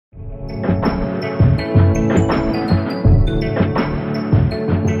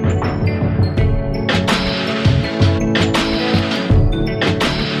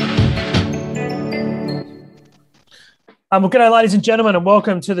Well, g'day, ladies and gentlemen, and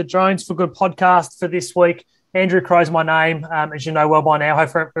welcome to the Drones for Good podcast for this week. Andrew Crow's my name, as you know well by now.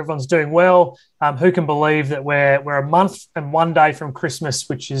 Hope everyone's doing well. Who can believe that we're a month and 1 day from Christmas,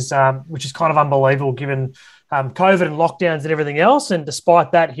 which is kind of unbelievable given COVID and lockdowns and everything else. And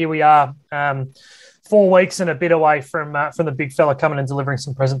despite that, here we are, 4 weeks and a bit away from the big fella coming and delivering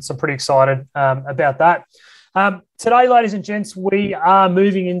some presents. I'm pretty excited about that. Today, ladies and gents, we are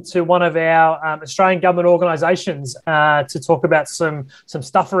moving into one of our Australian government organisations to talk about some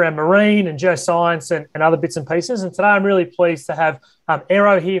stuff around marine and geoscience and other bits and pieces. And today I'm really pleased to have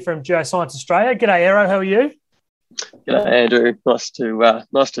Aero here from Geoscience Australia. G'day, Aero. How are you? G'day, Andrew. Nice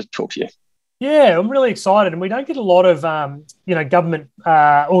to talk to you. Yeah, I'm really excited, and we don't get a lot of government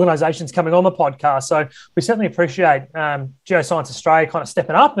organisations coming on the podcast, so we certainly appreciate Geoscience Australia kind of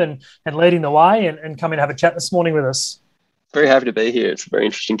stepping up and leading the way and coming to have a chat this morning with us. Very happy to be here. It's a very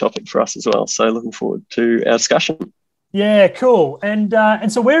interesting topic for us as well, so looking forward to our discussion. Yeah, cool. And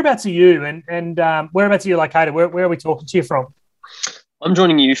so whereabouts are you, and whereabouts are you located? Where are we talking to you from? I'm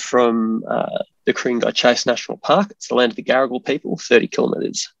joining you from the Ku-ring-gai Chase National Park. It's the land of the Gadigal people, 30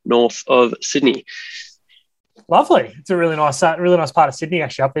 kilometres north of Sydney. Lovely. It's a really nice part of Sydney,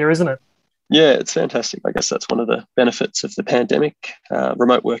 actually, up there, isn't it? Yeah, it's fantastic. I guess that's one of the benefits of the pandemic.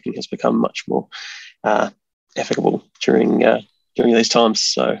 Remote working has become much more applicable during these times.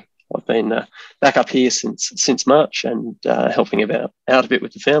 So I've been back up here since March and helping out a bit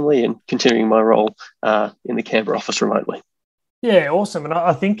with the family and continuing my role in the Canberra office remotely. Yeah, awesome. And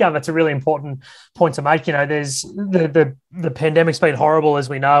I think that's a really important point to make. You know, there's the pandemic's been horrible, as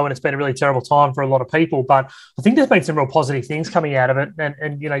we know, and it's been a really terrible time for a lot of people. But I think there's been some real positive things coming out of it.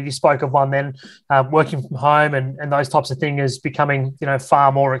 And you spoke of one then, working from home and those types of things is becoming,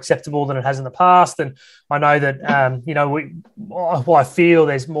 far more acceptable than it has in the past. And I know that, I feel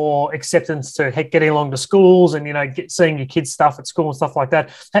there's more acceptance to getting along to schools and, seeing your kids' stuff at school and stuff like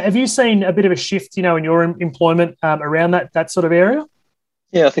that. Have you seen a bit of a shift, in your employment around that sort of area?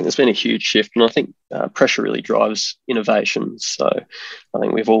 Yeah, I think there's been a huge shift, and I think pressure really drives innovation. So I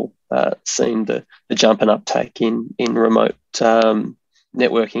think we've all seen the jump and uptake in remote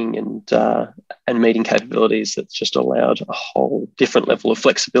networking and meeting capabilities that's just allowed a whole different level of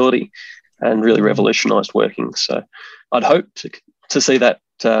flexibility and really revolutionised working. So I'd hope to see that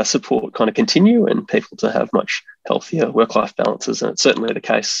support kind of continue and people to have much healthier work-life balances, and it's certainly the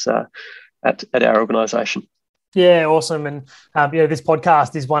case at our organisation. Yeah, awesome. And, this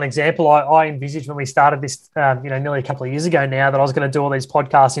podcast is one example. I envisaged when we started this, nearly a couple of years ago now, that I was going to do all these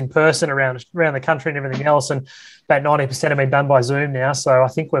podcasts in person around the country and everything else. And about 90% have been done by Zoom now. So I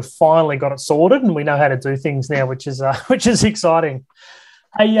think we've finally got it sorted and we know how to do things now, which is exciting.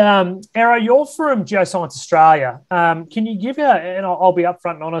 Hey, Aero, you're from Geoscience Australia. Can you give and I'll be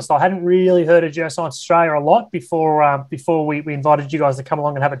upfront and honest, I hadn't really heard of Geoscience Australia a lot before we invited you guys to come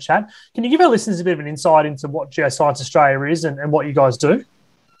along and have a chat. Can you give our listeners a bit of an insight into what Geoscience Australia is and what you guys do?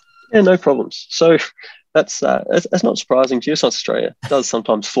 Yeah, no problems. So that's not surprising. Geoscience Australia does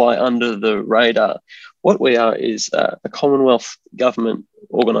sometimes fly under the radar. What we are is a Commonwealth government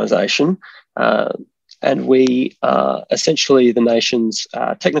organisation, and we are essentially the nation's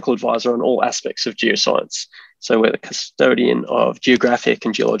technical advisor on all aspects of geoscience. So we're the custodian of geographic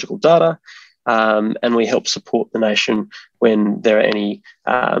and geological data, and we help support the nation when there are any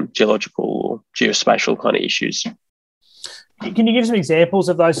geological or geospatial kind of issues. Can you give some examples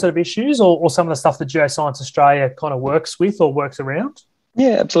of those sort of issues or some of the stuff that Geoscience Australia kind of works with or works around?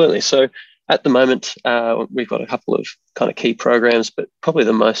 Yeah, absolutely. So at the moment, we've got a couple of kind of key programs, but probably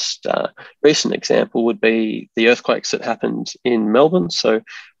the most recent example would be the earthquakes that happened in Melbourne. So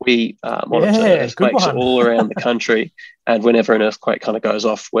we monitor earthquakes all around the country, and whenever an earthquake kind of goes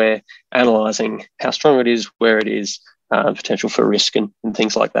off, we're analysing how strong it is, where it is, potential for risk and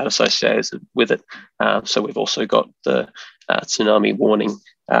things like that associated with it. So we've also got the tsunami warning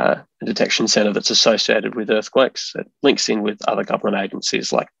detection centre that's associated with earthquakes. It links in with other government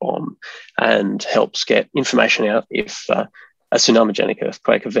agencies like BOM and helps get information out if a tsunamigenic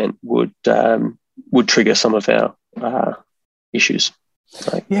earthquake event would trigger some of our issues.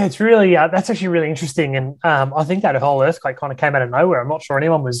 Yeah, it's really that's actually really interesting, and I think that whole earthquake kind of came out of nowhere. I'm not sure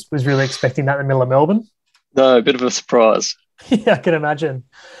anyone was really expecting that in the middle of Melbourne. No, a bit of a surprise. Yeah, I can imagine.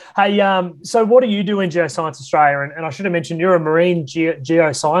 Hey, so what do you do in Geoscience Australia? And I should have mentioned you're a marine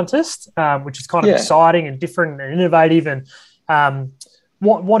geoscientist, which is kind of exciting and different and innovative. And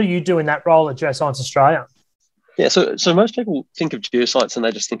what do you do in that role at Geoscience Australia? Yeah, so most people think of geoscience and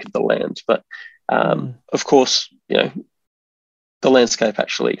they just think of the land, but of course, the landscape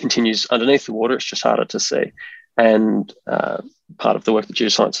actually continues underneath the water. It's just harder to see, and part of the work that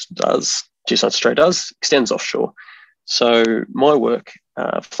Geoscience Australia does extends offshore. So my work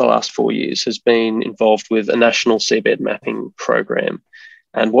for the last 4 years has been involved with a national seabed mapping program.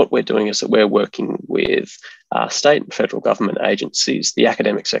 And what we're doing is that we're working with state and federal government agencies, the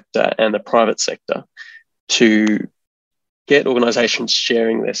academic sector and the private sector, to get organisations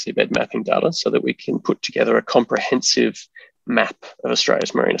sharing their seabed mapping data so that we can put together a comprehensive map of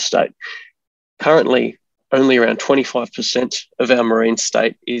Australia's marine estate. Currently, only around 25% of our marine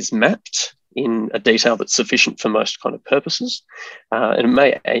estate is mapped in a detail that's sufficient for most kind of purposes. And it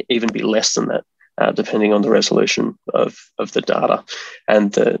may even be less than that, depending on the resolution of the data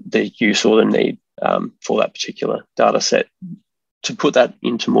and the use or the need for that particular data set. To put that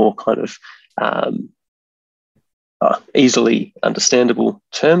into more kind of easily understandable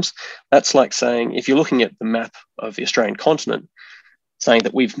terms, that's like saying, if you're looking at the map of the Australian continent, saying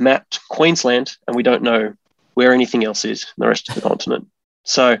that we've mapped Queensland and we don't know where anything else is in the rest of the continent.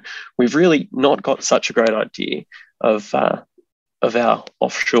 So we've really not got such a great idea of our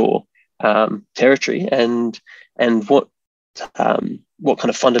offshore territory and what kind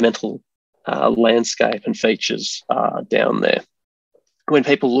of fundamental landscape and features are down there. When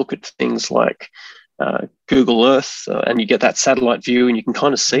people look at things like Google Earth and you get that satellite view and you can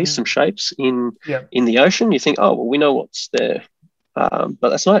kind of see some shapes in the ocean, you think, oh, well, we know what's there. But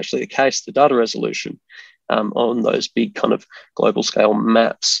that's not actually the case. The data resolution on those big kind of global scale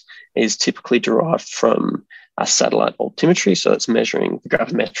maps is typically derived from a satellite altimetry. So it's measuring the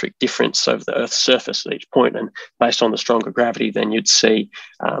gravimetric difference over the Earth's surface at each point. And based on the stronger gravity, then you'd see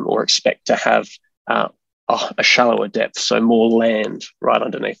or expect to have a shallower depth, so more land right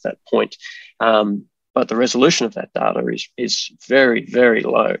underneath that point. But the resolution of that data is very, very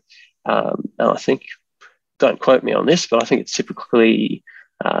low. And I think, don't quote me on this, but I think it's typically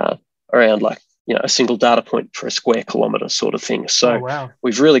around like, a single data point for a square kilometre sort of thing. So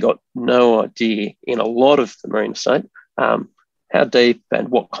we've really got no idea in a lot of the marine estate how deep and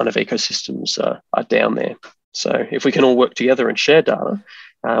what kind of ecosystems are down there. So if we can all work together and share data,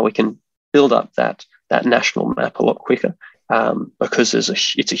 we can build up that national map a lot quicker because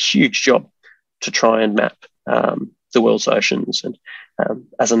it's a huge job to try and map the world's oceans. And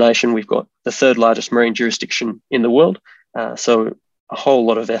as a nation, we've got the third largest marine jurisdiction in the world. So a whole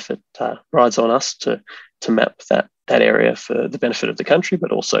lot of effort rides on us to map that area for the benefit of the country,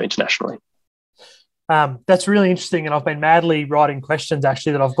 but also internationally. That's really interesting, and I've been madly writing questions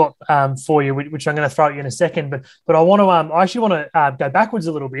actually that I've got for you, which I'm going to throw at you in a second. But I want to, I actually want to go backwards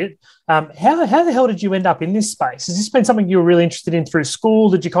a little bit. How the hell did you end up in this space? Has this been something you were really interested in through school?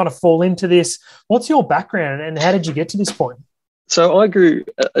 Did you kind of fall into this? What's your background, and how did you get to this point? So I grew,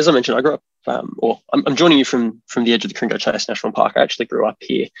 as I mentioned, I grew up, I'm joining you from the edge of the Coringo Chase National Park. I actually grew up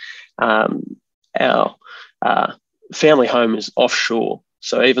here. Our family home is offshore.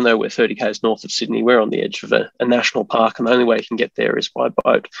 So even though we're 30 k's north of Sydney, we're on the edge of a national park, and the only way you can get there is by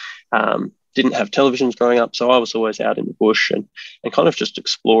boat. Didn't have televisions growing up, so I was always out in the bush and kind of just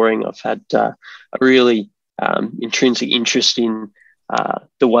exploring. I've had a really intrinsic interest in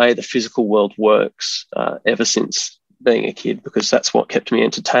the way the physical world works ever since being a kid, because that's what kept me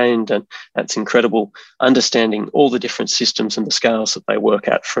entertained, and that's incredible, understanding all the different systems and the scales that they work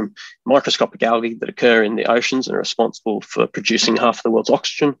at, from microscopic algae that occur in the oceans and are responsible for producing half of the world's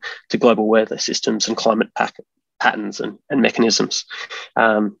oxygen, to global weather systems and climate patterns and mechanisms.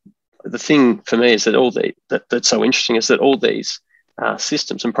 The thing for me is that that's so interesting is that all these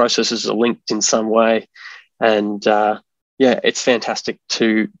systems and processes are linked in some way, and it's fantastic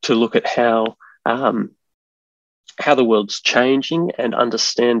to look at how the world's changing and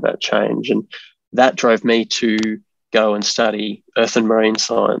understand that change. And that drove me to go and study earth and marine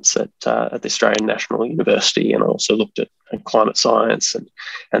science at the Australian National University. And I also looked at climate science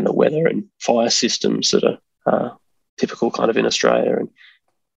and the weather and fire systems that are typical kind of in Australia, and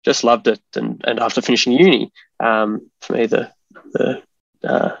just loved it. And after finishing uni, for me, the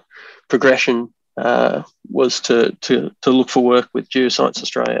progression was to look for work with Geoscience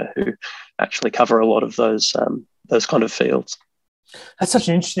Australia, who actually cover a lot of those kind of fields. That's such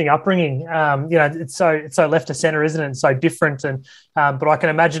an interesting upbringing. It's so left of center, isn't it? And so different. And but I can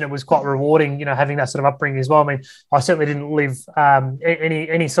imagine it was quite rewarding, having that sort of upbringing as well. I mean, I certainly didn't live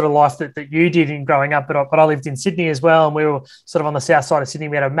any sort of life that you did in growing up, but I lived in Sydney as well, and we were sort of on the south side of Sydney.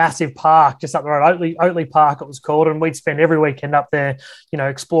 We had a massive park just up the road, Oatley Park it was called, and we'd spend every weekend up there,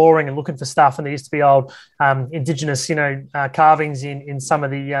 exploring and looking for stuff. And there used to be old indigenous, carvings in some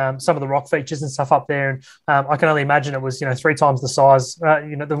of the rock features and stuff up there. And I can only imagine it was 3 times the size.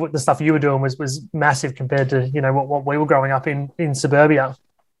 The stuff you were doing was massive compared to what we were growing up in suburbia.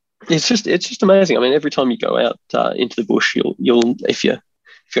 It's just amazing. I mean, every time you go out into the bush, you'll if you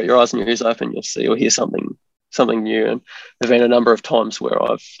got your eyes and your ears open, you'll see or hear something something new. And there've been a number of times where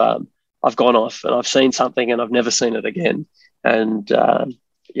I've gone off and I've seen something and I've never seen it again. And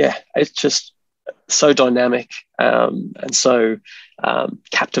it's just so dynamic and so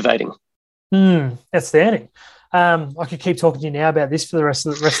captivating. Outstanding. I could keep talking to you now about this for the rest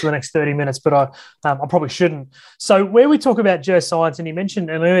of the next 30 minutes, but I probably shouldn't. So where we talk about geoscience, and you mentioned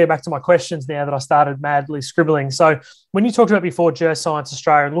earlier, back to my questions now that I started madly scribbling. So when you talked about before Geoscience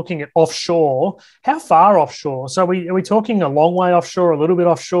Australia and looking at offshore, how far offshore? So are we talking a long way offshore, a little bit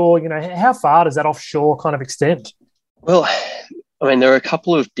offshore? You know, how far does that offshore kind of extend? Well, I mean, there are a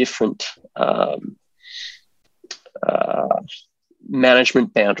couple of different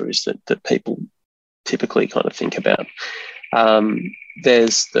management boundaries that people typically kind of think about.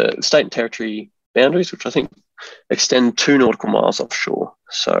 There's the state and territory boundaries, which I think extend 2 nautical miles offshore,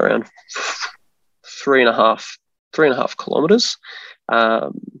 so around 3.5 kilometres.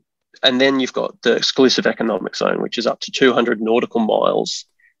 And then you've got the exclusive economic zone, which is up to 200 nautical miles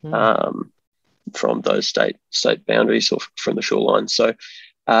from those state boundaries or from the shoreline. So,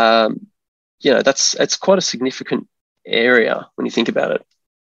 it's quite a significant area when you think about it.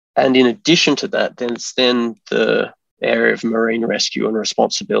 And in addition to that, there's then the area of marine rescue and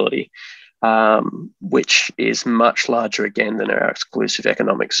responsibility, which is much larger again than our exclusive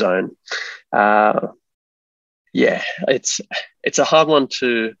economic zone. It's a hard one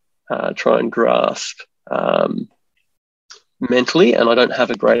to try and grasp mentally, and I don't have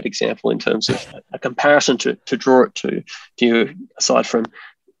a great example in terms of a comparison to draw it to you, aside from,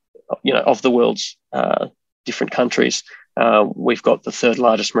 of the world's different countries. We've got the 3rd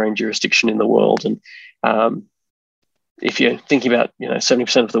largest marine jurisdiction in the world, and if you're thinking about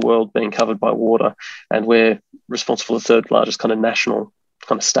 70% of the world being covered by water, and we're responsible for the 3rd largest kind of national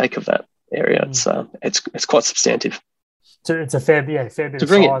kind of stake of that area, it's quite substantive. So it's a fair bit of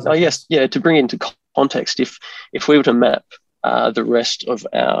size. To bring it into context, if we were to map the rest of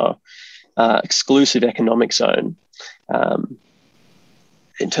our exclusive economic zone,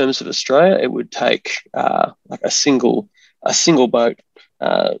 in terms of Australia, it would take like a single boat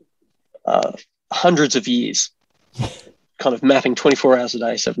hundreds of years, kind of mapping 24 hours a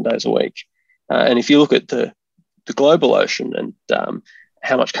day, 7 days a week. And if you look at the global ocean and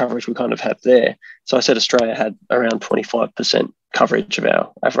how much coverage we kind of have there, so I said Australia had around 25% coverage of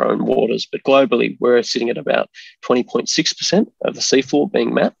our own waters, but globally we're sitting at about 20.6% of the seafloor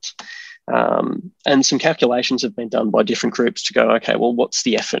being mapped. And some calculations have been done by different groups to go, okay, well, what's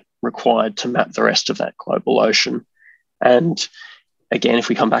the effort required to map the rest of that global ocean? And again, if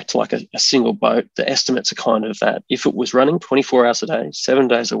we come back to like a single boat, the estimates are kind of that if it was running 24 hours a day, 7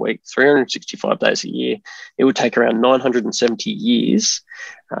 days a week, 365 days a year, it would take around 970 years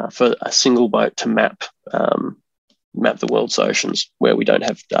for a single boat to map the world's oceans, where we don't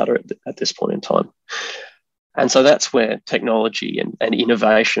have data at this point in time. And so that's where technology and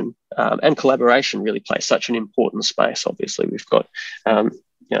innovation and collaboration really play such an important space. Obviously, we've got over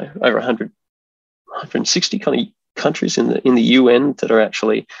 160 kind of countries in the UN that are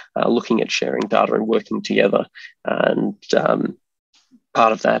actually looking at sharing data and working together. And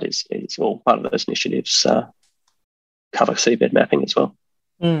part of that is part of those initiatives cover seabed mapping as well.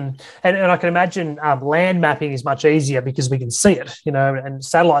 And I can imagine land mapping is much easier because we can see it, and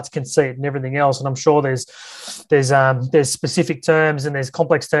satellites can see it and everything else. And I'm sure there's specific terms and there's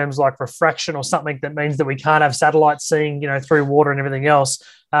complex terms like refraction or something that means that we can't have satellites seeing, through water and everything else.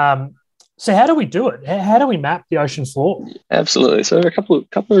 So how do we do it? How do we map the ocean floor? Absolutely. So there are a couple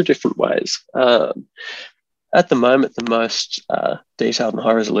of different ways. At the moment, the most detailed and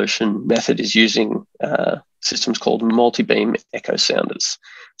high-resolution method is using systems called multi-beam echo sounders.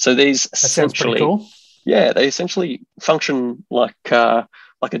 So these essentially, cool. They essentially function like a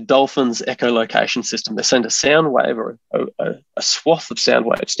dolphin's echolocation system. They send a sound wave or a swath of sound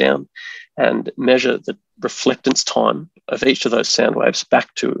waves down and measure the reflectance time of each of those sound waves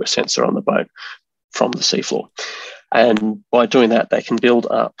back to a sensor on the boat from the seafloor. And by doing that, they can build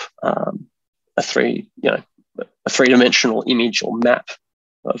up a three-dimensional image or map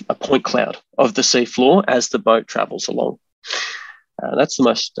of a point cloud of the seafloor as the boat travels along. That's the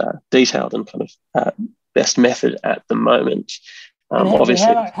most detailed and kind of best method at the moment. Obviously,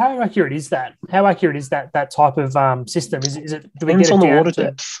 how accurate is that? How accurate is that type of system? Is it? Do we depends get it on the down water to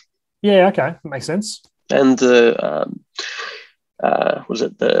depth. Yeah, okay, makes sense. And the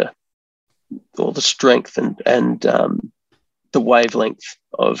strength and the wavelength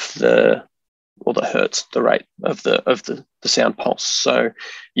of the hertz, the rate of the sound pulse. So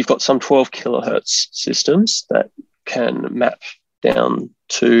you've got some 12 kilohertz systems that can map down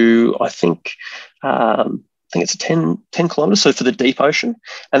to, I think, think it's 10 kilometers, so for the deep ocean.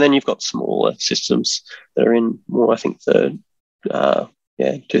 And then you've got smaller systems that are in more, I think, the 2000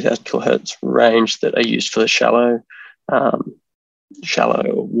 kilohertz range that are used for the shallow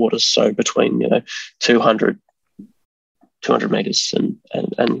waters, so between 200 meters and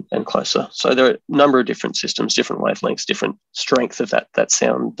closer. So there are a number of different systems, different wavelengths, different strength of that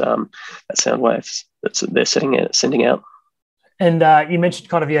sound waves that they're sending out. And you mentioned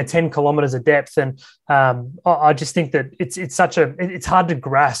kind of 10 kilometers of depth, and I just think that it's hard to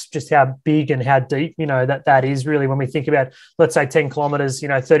grasp just how big and how deep that is really when we think about, let's say, 10 kilometers,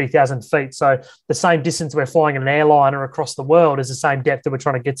 30,000 feet. So the same distance we're flying in an airliner across the world is the same depth that we're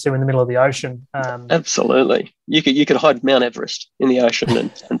trying to get to in the middle of the ocean. Absolutely, you could hide Mount Everest in the ocean,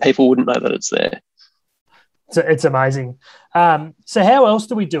 and people wouldn't know that it's there. It's amazing. So how else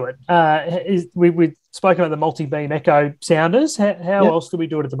do we do it? We spoke about the multi-beam echo sounders. How else do we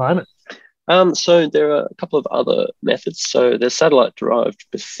do it at the moment? So there are a couple of other methods. So there's satellite-derived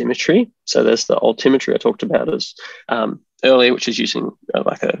bathymetry. So there's the altimetry I talked about as earlier, which is using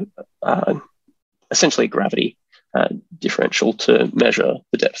essentially gravity differential to measure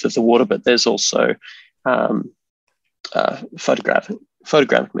the depth of the water. But there's also photographic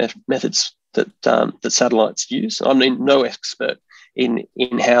methods that satellites use. I'm no expert in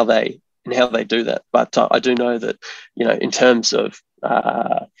how they do that, but I do know that in terms of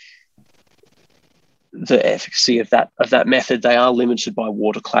the efficacy of that method, they are limited by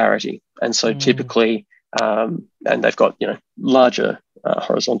water clarity, and so typically, and they've got larger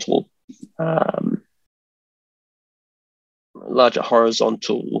horizontal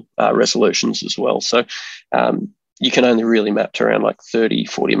resolutions as well. So you can only really map to around like 30,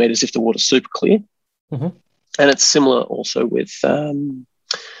 40 meters if the water's super clear. Mm-hmm. And it's similar also with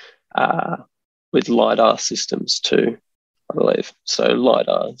LiDAR systems too, I believe. So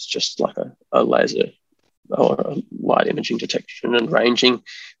LiDAR is just like a laser or a light imaging detection and ranging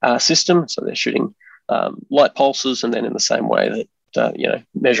system. So they're shooting light pulses, and then in the same way that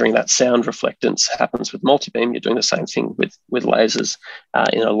measuring that sound reflectance happens with multibeam, you're doing the same thing with lasers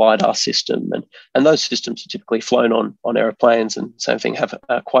in a LiDAR system. And those systems are typically flown on aeroplanes, and same thing, have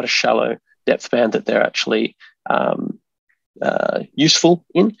quite a shallow depth band that they're actually useful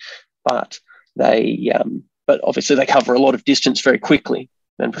in, but obviously they cover a lot of distance very quickly,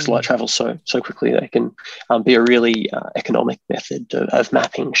 and because light travels so quickly, they can be a really economic method of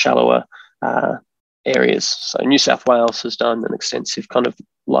mapping shallower areas. So New South Wales has done an extensive kind of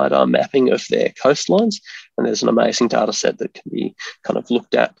LiDAR mapping of their coastlines, and there's an amazing data set that can be kind of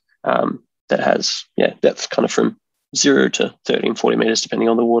looked at that has depth kind of from 0 to 30 and 40 meters, depending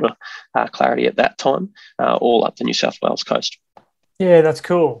on the water clarity at that time, all up the New South Wales coast. Yeah, that's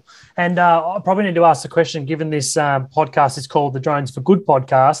cool. And I probably need to ask the question, given this podcast is called the Drones for Good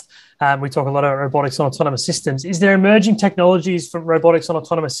podcast, we talk a lot about robotics and autonomous systems. Is there emerging technologies for robotics and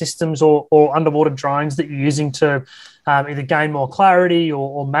autonomous systems or underwater drones that you're using to either gain more clarity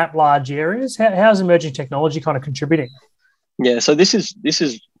or map large areas? How's emerging technology kind of contributing? Yeah, so this is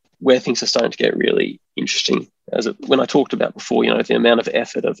where things are starting to get really interesting. When I talked about before, the amount of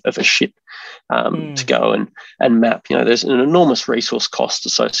effort of a ship to go and map, there's an enormous resource cost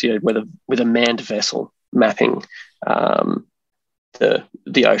associated with a manned vessel mapping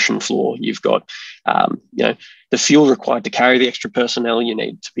the ocean floor. You've got, the fuel required to carry the extra personnel. You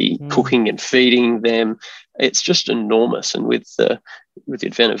need to be cooking and feeding them. It's just enormous. And with the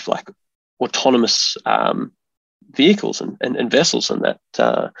advent of like autonomous vehicles and vessels and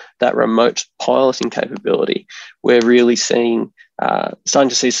that remote piloting capability, we're really starting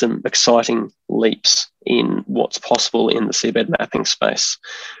to see some exciting leaps in what's possible in the seabed mapping space.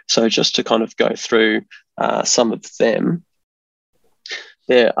 So just to kind of go through some of them,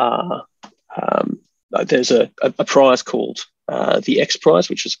 there's a prize called the X Prize,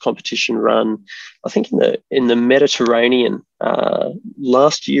 which is a competition run, I think in the Mediterranean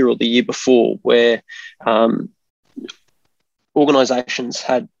last year or the year before, where organisations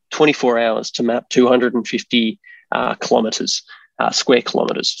had 24 hours to map 250 square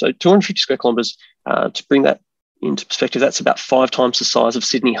kilometres. So 250 square kilometres, to bring that into perspective, that's about 5 times the size of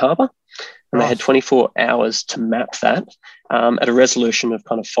Sydney Harbour. And they had 24 hours to map that at a resolution of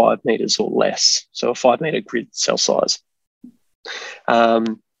kind of 5 metres or less. So a 5 metre grid cell size.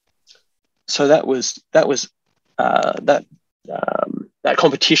 So that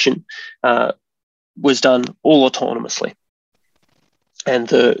competition was done all autonomously. And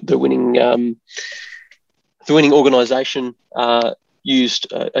the winning organisation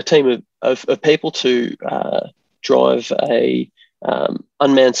used a team of people to drive a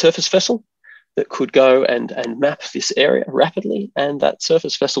unmanned surface vessel that could go and map this area rapidly. And that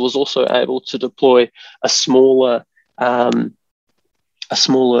surface vessel was also able to deploy a smaller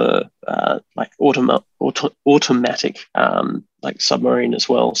like automatic like submarine as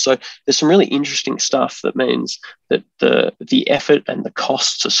well. So there's some really interesting stuff that means that the effort and the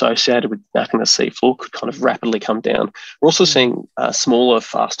costs associated with mapping the seafloor could kind of rapidly come down. We're also seeing smaller,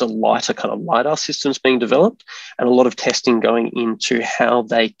 faster, lighter kind of LiDAR systems being developed, and a lot of testing going into how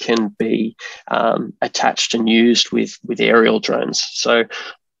they can be attached and used with aerial drones. So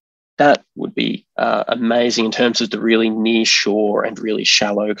that would be amazing in terms of the really near shore and really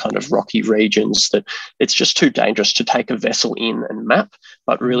shallow kind of rocky regions that it's just too dangerous to take a vessel in and map,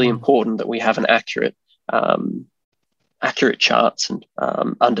 but really important that we have an accurate charts and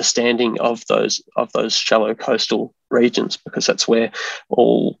understanding of those shallow coastal regions, because that's where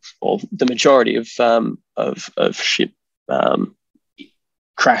all the majority of ship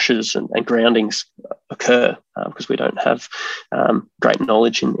crashes and groundings occur, because we don't have great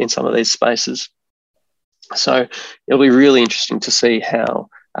knowledge in some of these spaces. So it'll be really interesting to see how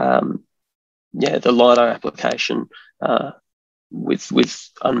the LiDAR application with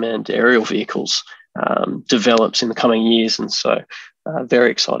unmanned aerial vehicles develops in the coming years. And so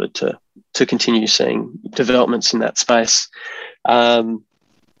very excited to continue seeing developments in that space. There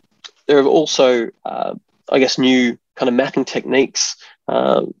are also, I guess, new kind of mapping techniques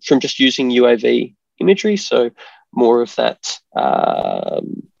from just using UAV imagery. So more of that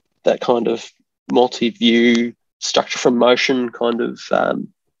kind of multi-view structure from motion kind of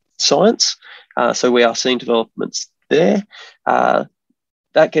science. So we are seeing developments there.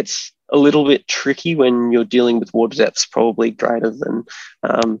 That gets a little bit tricky when you're dealing with water depths probably greater than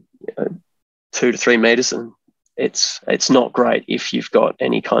 2 to 3 meters, and it's not great if you've got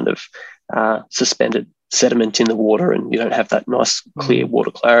any kind of suspended sediment in the water and you don't have that nice clear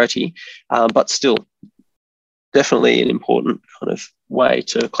water clarity, but still definitely an important kind of way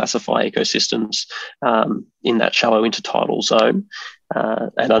to classify ecosystems in that shallow intertidal zone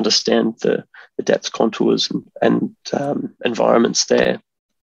and understand the depth contours and environments there.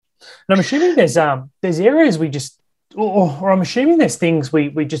 And I'm assuming there's areas we just, or I'm assuming there's things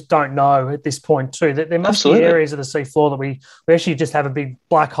we just don't know at this point too. That there must Absolutely. be areas of the seafloor that we actually just have a big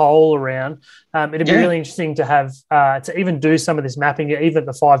black hole around. It'd be really interesting to have to even do some of this mapping, even at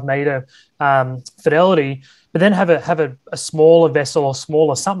the 5 meter fidelity, but then have a smaller vessel or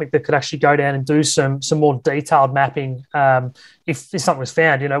smaller something that could actually go down and do some more detailed mapping. If something was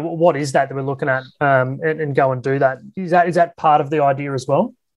found, what is that we're looking at, and go and do that. Is that part of the idea as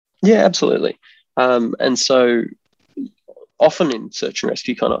well? Yeah, absolutely. And so often in search and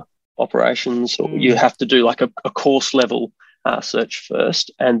rescue kind of operations, you have to do like a course level search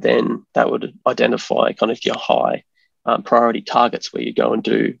first, and then that would identify kind of your high priority targets where you go and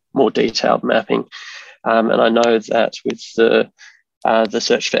do more detailed mapping. And I know that with the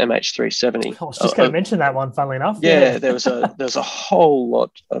search for MH370, I was just going to mention that one, funnily enough. Yeah, there was a whole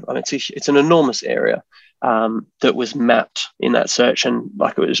lot of, it's an enormous area that was mapped in that search, and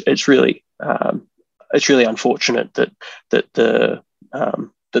like it's really unfortunate that the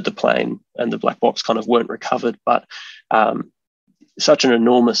plane and the black box kind of weren't recovered, but such an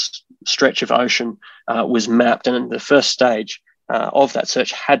enormous stretch of ocean was mapped, and the first stage of that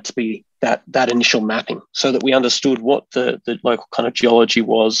search had to be that initial mapping, so that we understood what the local kind of geology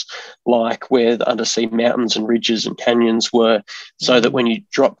was like, where the undersea mountains and ridges and canyons were, so that when you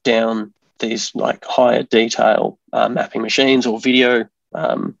drop down these like higher detail mapping machines or video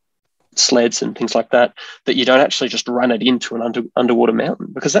sleds and things like that, that you don't actually just run it into an underwater mountain,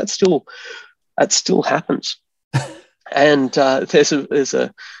 because that still happens. And there's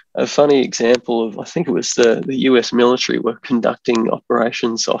a funny example of, I think it was the US military were conducting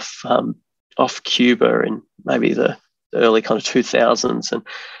operations off Cuba in maybe the early kind of 2000s, and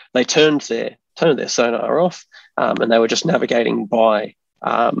they turned their sonar off, and they were just navigating by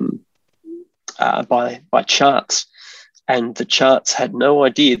charts. And the charts had no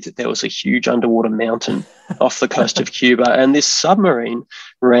idea that there was a huge underwater mountain off the coast of Cuba. And this submarine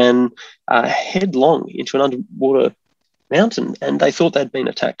ran headlong into an underwater mountain, and they thought they'd been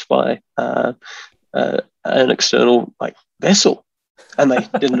attacked by an external vessel. And they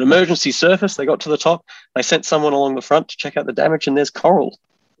did an emergency surface. They got to the top. They sent someone along the front to check out the damage, and there's coral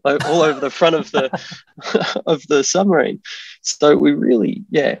all over the front of the submarine. So we really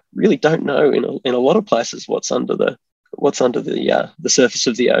don't know in a lot of places what's under the surface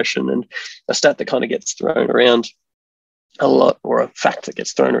of the ocean. And a stat that kind of gets thrown around a lot, or a fact that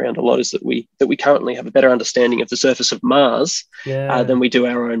gets thrown around a lot, is that we currently have a better understanding of the surface of Mars than we do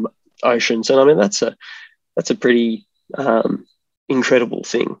our own oceans. And I mean, that's a pretty incredible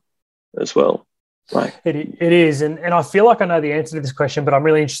thing as well. Right. It is. And I feel like I know the answer to this question, but I'm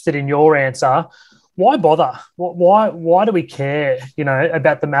really interested in your answer. Why bother? Why do we care,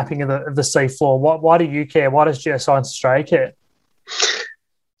 about the mapping of the seafloor? Why do you care? Why does Geoscience Australia care?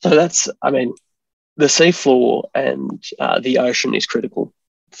 So the seafloor and the ocean is critical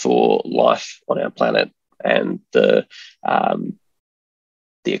for life on our planet and the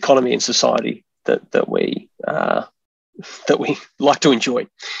economy and society that we like to enjoy.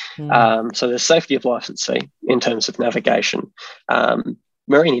 So the safety of life at sea in terms of navigation,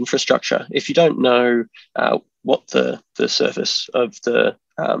 marine infrastructure. If you don't know what the surface of the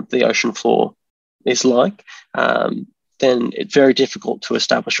ocean floor is like, then it's very difficult to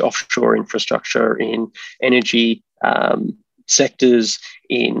establish offshore infrastructure in energy sectors,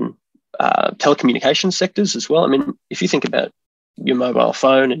 in telecommunications sectors as well. I mean, if you think about your mobile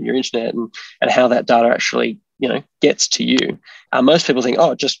phone and your internet and how that data actually, gets to you, most people think,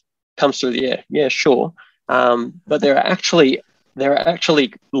 oh, it just comes through the air. Yeah, sure. But there are actually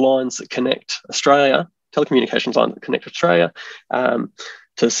lines that connect Australia, telecommunications lines that connect Australia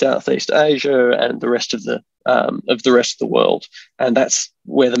to Southeast Asia and the rest of the world, and that's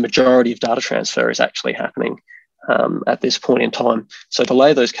where the majority of data transfer is actually happening at this point in time. So to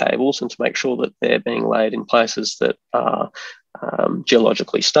lay those cables and to make sure that they're being laid in places that are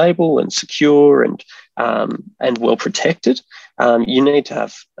geologically stable and secure and well protected, you need to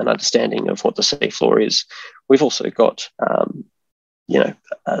have an understanding of what the seafloor is. We've also got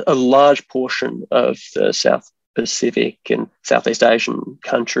a large portion of the South Pacific and Southeast Asian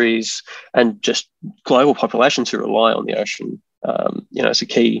countries and just global populations who rely on the ocean, as a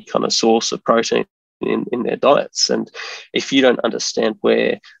key kind of source of protein in their diets. And if you don't understand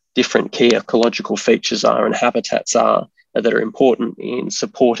where different key ecological features are and habitats are that are important in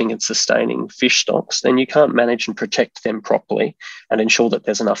supporting and sustaining fish stocks, then you can't manage and protect them properly and ensure that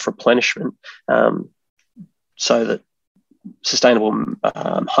there's enough replenishment so that sustainable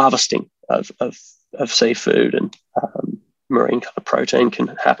harvesting of seafood and marine kind of protein can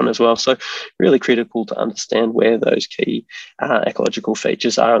happen as well. So really critical to understand where those key ecological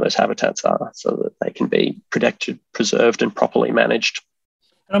features are and those habitats are so that they can be protected, preserved and properly managed.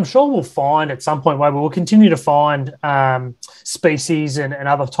 And I'm sure we'll find at some point where we'll continue to find species and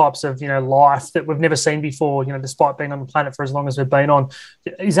other types of life that we've never seen before, despite being on the planet for as long as we've been on.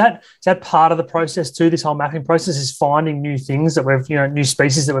 Is that part of the process too? This whole mapping process is finding new things that we've new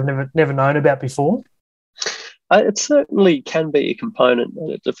species that we've never known about before. It certainly can be a component,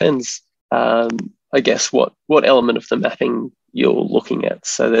 and it depends, I guess, what element of the mapping you're looking at.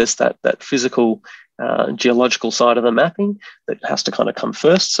 So there's that physical geological side of the mapping that has to kind of come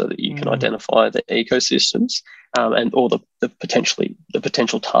first so that you can identify the ecosystems or the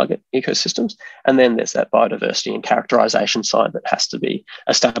potential target ecosystems. And then there's that biodiversity and characterization side that has to be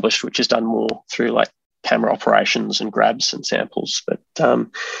established, which is done more through like camera operations and grabs and samples. But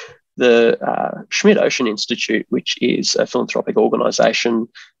the Schmidt Ocean Institute, which is a philanthropic organisation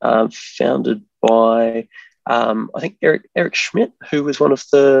founded by, I think, Eric Schmidt, who was one of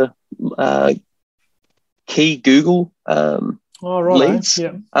the key Google leads,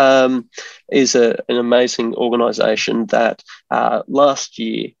 is an amazing organisation that last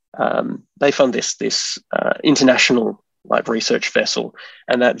year they fund this international research vessel,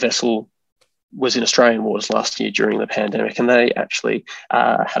 and that vessel was in Australian waters last year during the pandemic, and they actually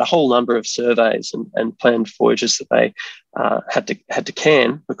had a whole number of surveys and planned voyages that they had to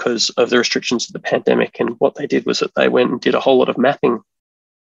can because of the restrictions of the pandemic. And what they did was that they went and did a whole lot of mapping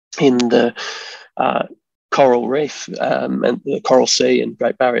in the coral reef and the Coral Sea and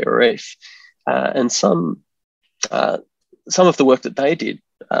Great Barrier Reef, and some of the work that they did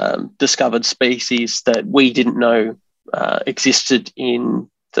discovered species that we didn't know existed in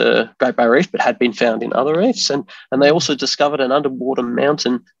the Great Barrier Reef but had been found in other reefs, and they also discovered an underwater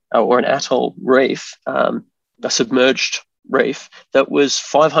mountain or an atoll reef, a submerged reef that was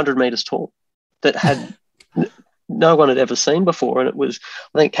 500 meters tall, that had no one had ever seen before, and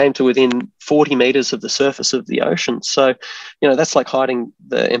I think came to within 40 meters of the surface of the ocean. So, that's like hiding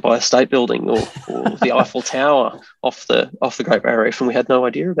the Empire State Building or the Eiffel Tower off the Great Barrier Reef, and we had no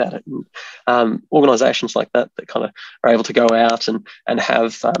idea about it. And organisations like that kind of are able to go out and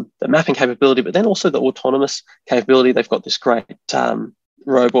have the mapping capability, but then also the autonomous capability. They've got this great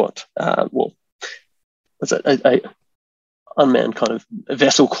robot, it's a unmanned kind of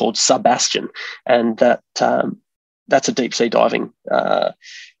vessel called Sebastian, and that's a deep sea diving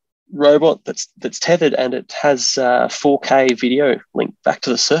robot that's tethered, and it has 4K video linked back to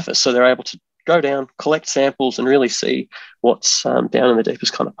the surface, so they're able to go down, collect samples, and really see what's down in the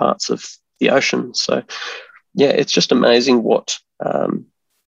deepest kind of parts of the ocean. So, yeah, it's just amazing what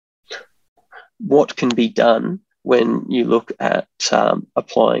what can be done when you look at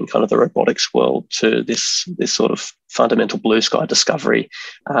applying kind of the robotics world to this sort of fundamental blue sky discovery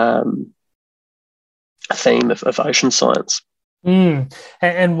theme of ocean science.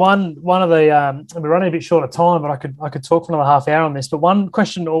 And one of the we're running a bit short of time, but I could talk for another half hour on this. But one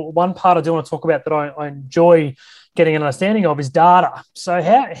question or one part I do want to talk about that I enjoy getting an understanding of is data. So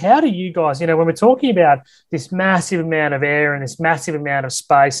how do you guys, when we're talking about this massive amount of air and this massive amount of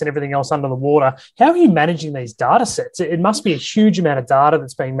space and everything else under the water, how are you managing these data sets? It must be a huge amount of data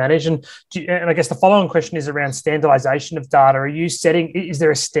that's being managed. And I guess the following question is around standardization of data. Is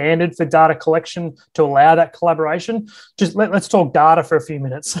there a standard for data collection to allow that collaboration? Just let's talk data for a few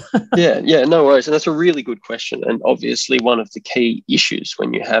minutes. Yeah, no worries. And that's a really good question. And obviously one of the key issues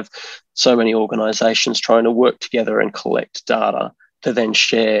when you have so many organizations trying to work together and collect data to then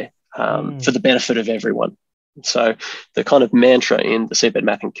share for the benefit of everyone. So the kind of mantra in the seabed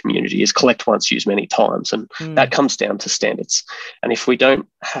mapping community is collect once, use many times. And that comes down to standards. And if we don't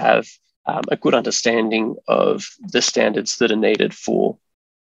have a good understanding of the standards that are needed for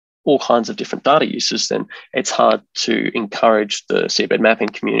all kinds of different data uses, then it's hard to encourage the seabed mapping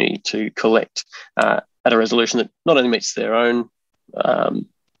community to collect at a resolution that not only meets their own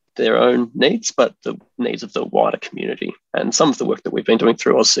needs, but the needs of the wider community. And some of the work that we've been doing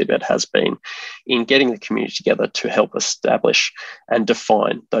through AusSeabed has been in getting the community together to help establish and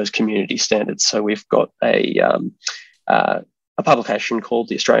define those community standards. So we've got a publication called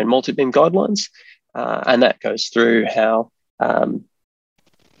the Australian Multibeam Guidelines, and that goes through how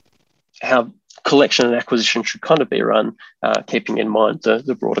collection and acquisition should kind of be run, keeping in mind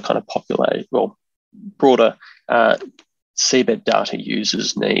the broader kind of broader seabed data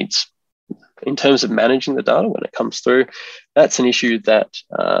users' needs. In terms of managing the data when it comes through, that's an issue that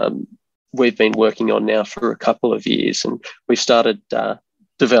we've been working on now for a couple of years, and we've started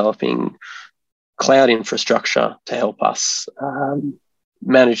developing cloud infrastructure to help us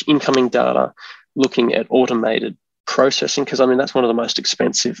manage incoming data, looking at automated processing, because that's one of the most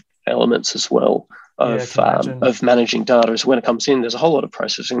expensive elements as well of managing data. Is when it comes in, there's a whole lot of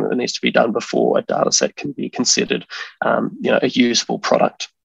processing that needs to be done before a data set can be considered a usable product.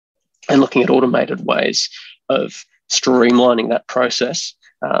 And looking at automated ways of streamlining that process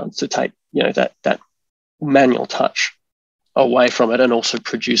to take that manual touch away from it and also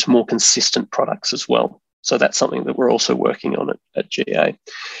produce more consistent products as well. So that's something that we're also working on at GA.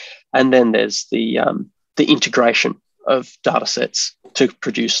 And then there's the integration of data sets to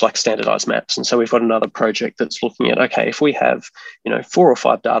produce like standardized maps. And so we've got another project that's looking at, okay, if we have 4 or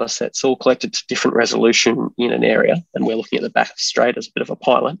 5 data sets all collected to different resolution in an area, and we're looking at the Bathurst Strait as a bit of a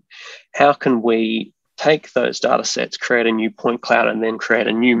pilot, how can we take those data sets, create a new point cloud, and then create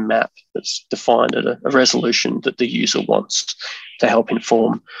a new map that's defined at a resolution that the user wants to help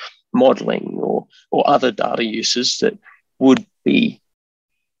inform modeling or other data uses that would be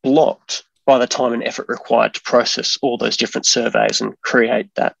blocked by the time and effort required to process all those different surveys and create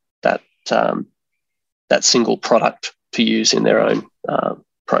that single product to use in their own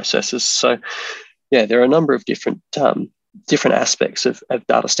processes. So, yeah, there are a number of different aspects of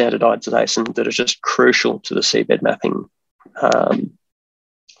data standardization that are just crucial to the seabed mapping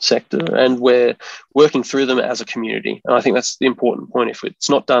sector, and we're working through them as a community. And I think that's the important point. If it's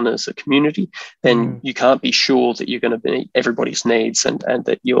not done as a community, then you can't be sure that you're going to meet everybody's needs and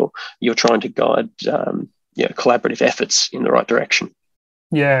that you're trying to guide collaborative efforts in the right direction.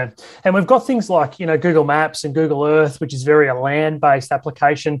 Yeah. And we've got things like, Google Maps and Google Earth, which is very a land-based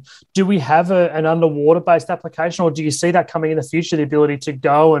application. Do we have an underwater-based application, or do you see that coming in the future, the ability to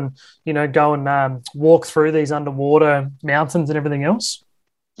go and walk through these underwater mountains and everything else?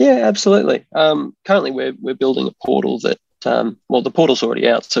 Yeah, absolutely. Currently, we're building a portal that, the portal's already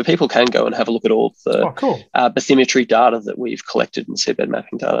out, so people can go and have a look at all the bathymetry data that we've collected and seabed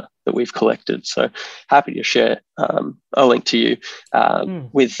mapping data that we've collected. So happy to share a link to you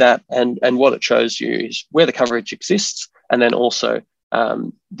with that. And what it shows you is where the coverage exists, and then also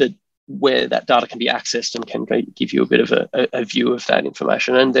where that data can be accessed and can give you a bit of a view of that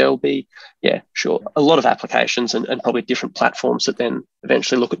information. And there'll be, a lot of applications and probably different platforms that then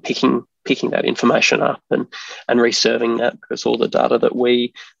eventually look at picking that information up and reserving that, because all the data that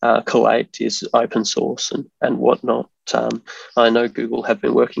we collate is open source and whatnot. I know Google have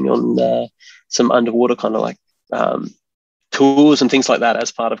been working on some underwater kind of like tours and things like that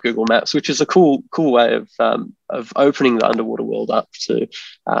as part of Google Maps, which is a cool way of opening the underwater world up to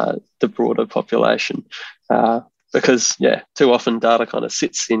the broader population. Because too often data kind of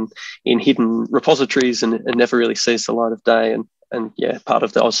sits in hidden repositories and never really sees the light of day. And part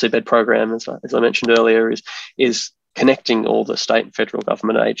of the AusSeabed program, as I mentioned earlier, is connecting all the state and federal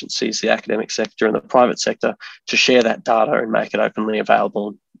government agencies, the academic sector and the private sector to share that data and make it openly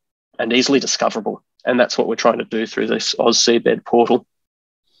available and easily discoverable. And that's what we're trying to do through this AusSeabed portal.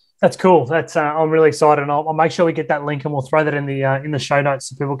 That's cool. That's I'm really excited, and I'll make sure we get that link, and we'll throw that in the show notes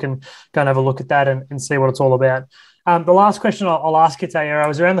so people can go and have a look at that and see what it's all about. The last question I'll ask you today, Aero,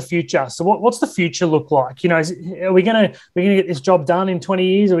 is around the future. So what's the future look like? Are we going to get this job done in 20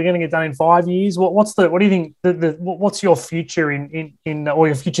 years? Are we going to get done in 5 years? What do you think? What's your future in or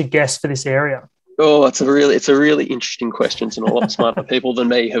your future guess for this area? Oh, it's a really interesting question, and a lot smarter people than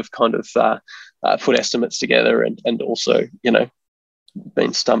me have kind of put estimates together and also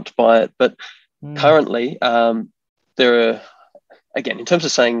been stumped by it. But currently, there are, again, in terms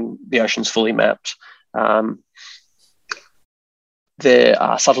of saying the ocean's fully mapped, there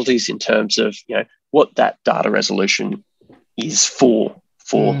are subtleties in terms of what that data resolution is for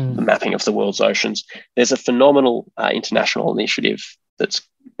the mapping of the world's oceans. There's a phenomenal international initiative that's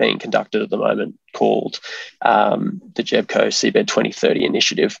being conducted at the moment called the GEBCO Seabed 2030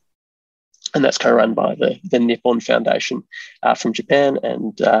 Initiative. And that's co-run by the Nippon Foundation from Japan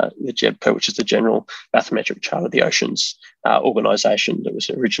and the GEBCO, which is the General Bathymetric Chart of the Oceans organisation that was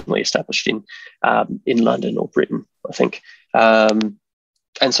originally established in London or Britain, I think. And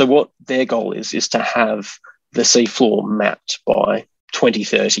so what their goal is to have the seafloor mapped by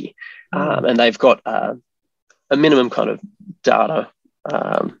 2030. And they've got a minimum kind of data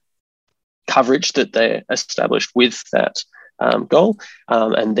coverage that they're established with that goal,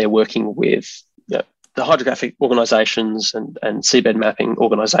 and they're working with the hydrographic organisations and seabed mapping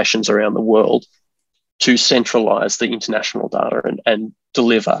organisations around the world to centralise the international data and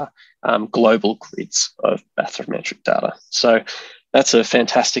deliver global grids of bathymetric data. So that's a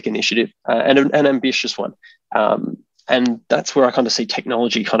fantastic initiative and an ambitious one. And that's where I kind of see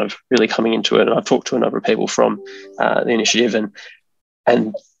technology kind of really coming into it. And I've talked to a number of people from the initiative,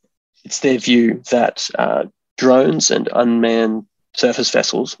 and it's their view that drones and unmanned surface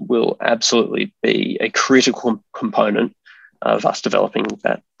vessels will absolutely be a critical component of us developing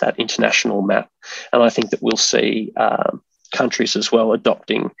that international map. And I think that we'll see countries as well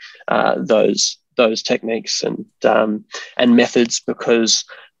adopting those techniques and methods, because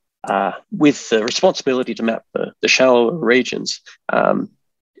with the responsibility to map the shallower regions,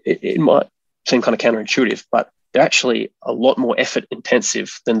 it might seem kind of counterintuitive, but they're actually a lot more effort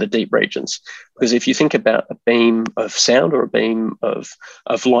intensive than the deep regions. Because if you think about a beam of sound or a beam of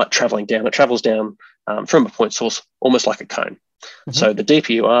light traveling down, it travels down from a point source almost like a cone. Mm-hmm. So the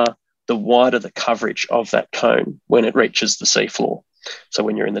deeper you are, the wider the coverage of that cone when it reaches the seafloor. So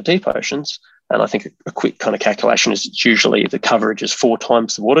when you're in the deep oceans, and I think a quick kind of calculation is it's usually the coverage is 4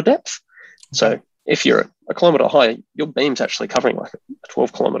 times the water depth. So if you're a kilometre high, your beam's actually covering like a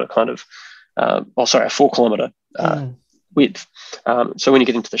 12 kilometre kind of, a 4 kilometre width. So when you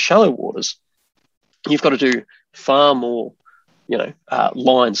get into the shallow waters, you've got to do far more,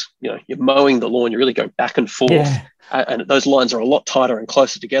 lines. You're mowing the lawn, you're really going back and forth. Yeah. And those lines are a lot tighter and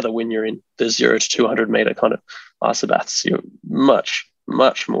closer together when you're in the 0 to 200 metre kind of isobaths. You're much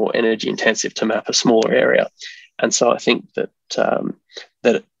more energy intensive to map a smaller area. And so I think that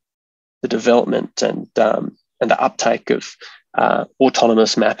that the development and the uptake of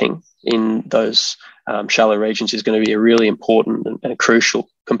autonomous mapping in those shallow regions is going to be a really important and a crucial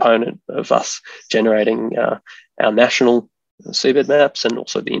component of us generating our national seabed maps and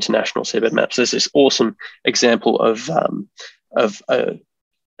also the international seabed maps. There's this awesome example of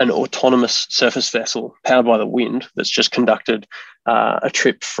an autonomous surface vessel powered by the wind that's just conducted a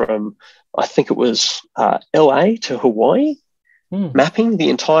trip from, I think it was LA to Hawaii, mapping the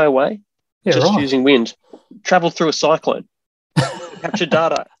entire way, using wind, traveled through a cyclone, captured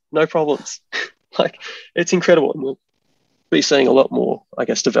data, no problems. It's incredible. And we'll be seeing a lot more, I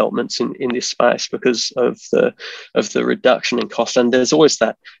guess, developments in this space because of the reduction in cost. And there's always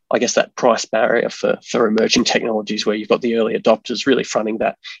that price barrier for emerging technologies where you've got the early adopters really fronting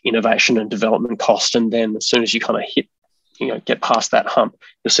that innovation and development cost. And then as soon as you kind of get past that hump,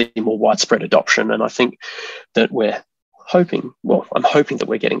 you'll see more widespread adoption. And I think that I'm hoping that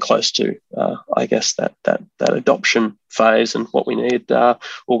we're getting close to, that adoption phase, and what we need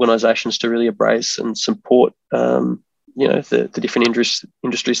organisations to really embrace and support, the different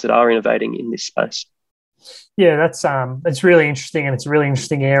industries that are innovating in this space. Yeah, that's it's really interesting, and it's a really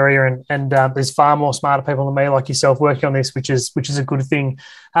interesting area, and there's far more smarter people than me like yourself working on this, which is a good thing.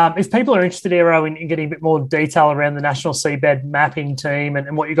 If people are interested, Aero, in getting a bit more detail around the National Seabed Mapping Team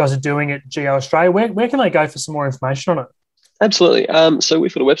and what you guys are doing at Geo Australia, where can they go for some more information on it? Absolutely. So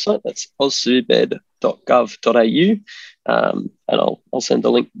we've got a website, that's ausseabed.gov.au, and I'll send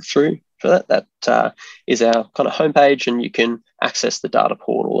the link through for that, that is our kind of homepage, and you can access the data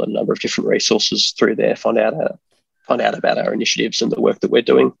portal and a number of different resources through there, find out about our initiatives and the work that we're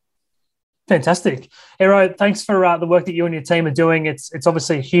doing. Fantastic. Aero, thanks for the work that you and your team are doing. It's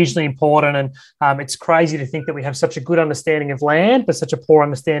obviously hugely important, and it's crazy to think that we have such a good understanding of land, but such a poor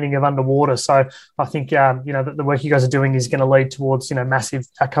understanding of underwater. So I think, the work you guys are doing is going to lead towards, massive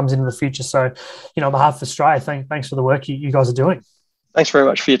outcomes into the future. So, on behalf of Australia, thanks for the work you guys are doing. Thanks very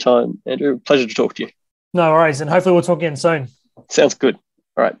much for your time, Andrew. Pleasure to talk to you. No worries. And hopefully we'll talk again soon. Sounds good.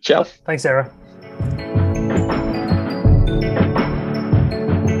 All right. Ciao. Thanks, Aero.